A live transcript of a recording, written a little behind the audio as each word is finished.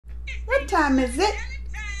What time is it?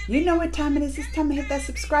 You know what time it is. It's time to hit that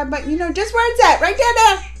subscribe button. You know just where it's at. Right down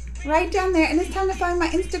there. Right down there. And it's time to find my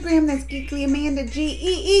Instagram. That's Geekly Amanda.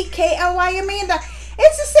 Geekly Amanda.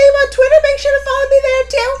 It's the same on Twitter. Make sure to follow me there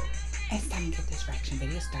too. It's time to get this reaction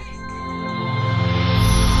video started.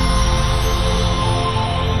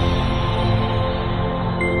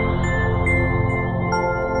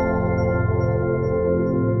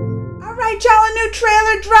 Alright, y'all, a new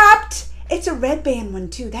trailer dropped. It's a Red Band one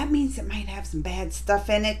too. That means it might have some bad stuff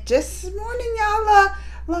in it. Just warning y'all,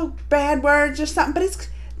 little bad words or something. But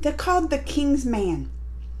they're called The King's Man.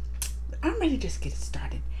 I'm ready to just get it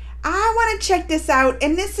started. I want to check this out.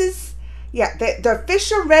 And this is, yeah, the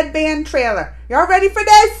official Red Band trailer. Y'all ready for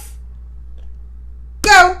this?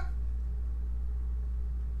 Go!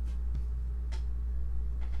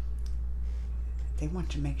 They want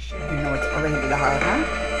to make sure you know it's rated R, huh?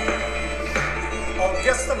 Our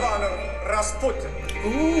guest of honor, Rasputin.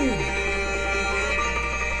 Ooh.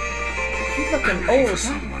 He's looking I'm looking old, for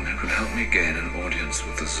huh? someone who can help me gain an audience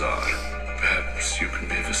with the Tsar. Perhaps you can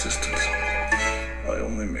be of assistance. I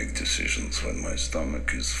only make decisions when my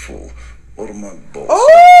stomach is full or my balls.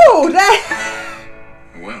 Oh, that.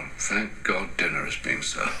 Well, thank God dinner is being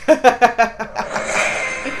served.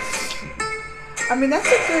 I mean, that's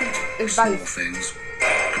a good Small advice. things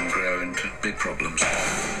can grow into big problems.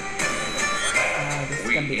 This is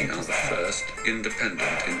We gonna be are the interesting. first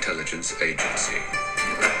independent intelligence agency.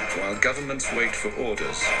 While governments wait for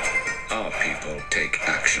orders, our people take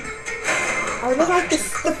action. Oh, they're like the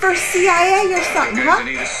first CIA or something, We're going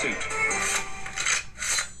to huh? need a suit.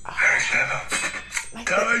 Very clever. Like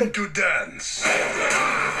Time to dance.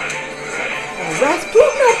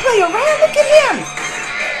 Rasputin don't play around. Look at him.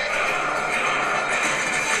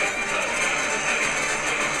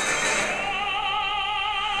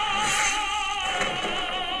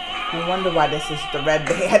 No wonder why this is the Red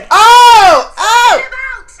Band. Oh! Oh!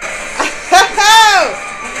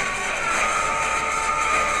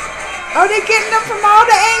 Oh, they're getting them from all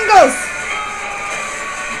the angles.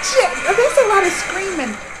 Shit, oh, there's a lot of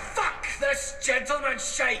screaming. Fuck this gentleman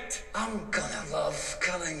shite. I'm gonna love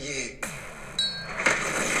killing you.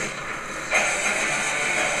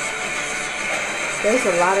 There's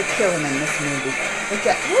a lot of killing in this movie. Look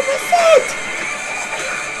at, what was that?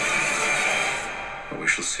 We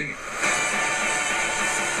shall see.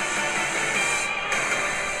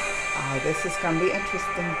 Oh, this is going to be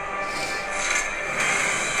interesting.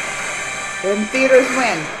 When theaters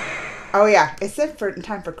win. Oh, yeah. It said in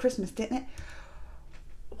time for Christmas, didn't it?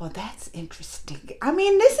 Well, that's interesting. I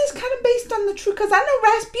mean, this is kind of based on the true, because I know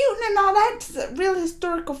Rasputin and all that's a real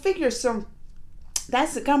historical figure, so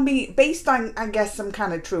that's going to be based on, I guess, some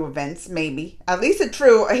kind of true events, maybe. At least a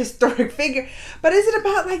historic figure. But is it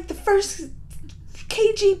about, like, the first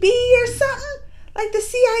KGB or something? Like the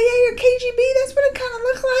CIA or KGB? That's what it kind of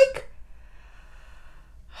looks like.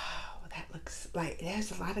 Oh, that looks like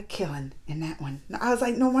there's a lot of killing in that one. I was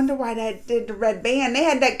like, no wonder why that did the Red Band. They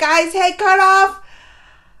had that guy's head cut off.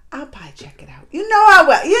 I'll probably check it out. You know I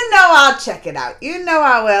will. You know I'll check it out. You know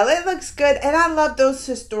I will. It looks good. And I love those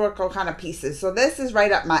historical kind of pieces. So this is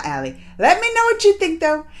right up my alley. Let me know what you think,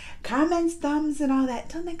 though. Comments, thumbs, and all that.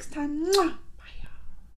 Till next time. Mwah.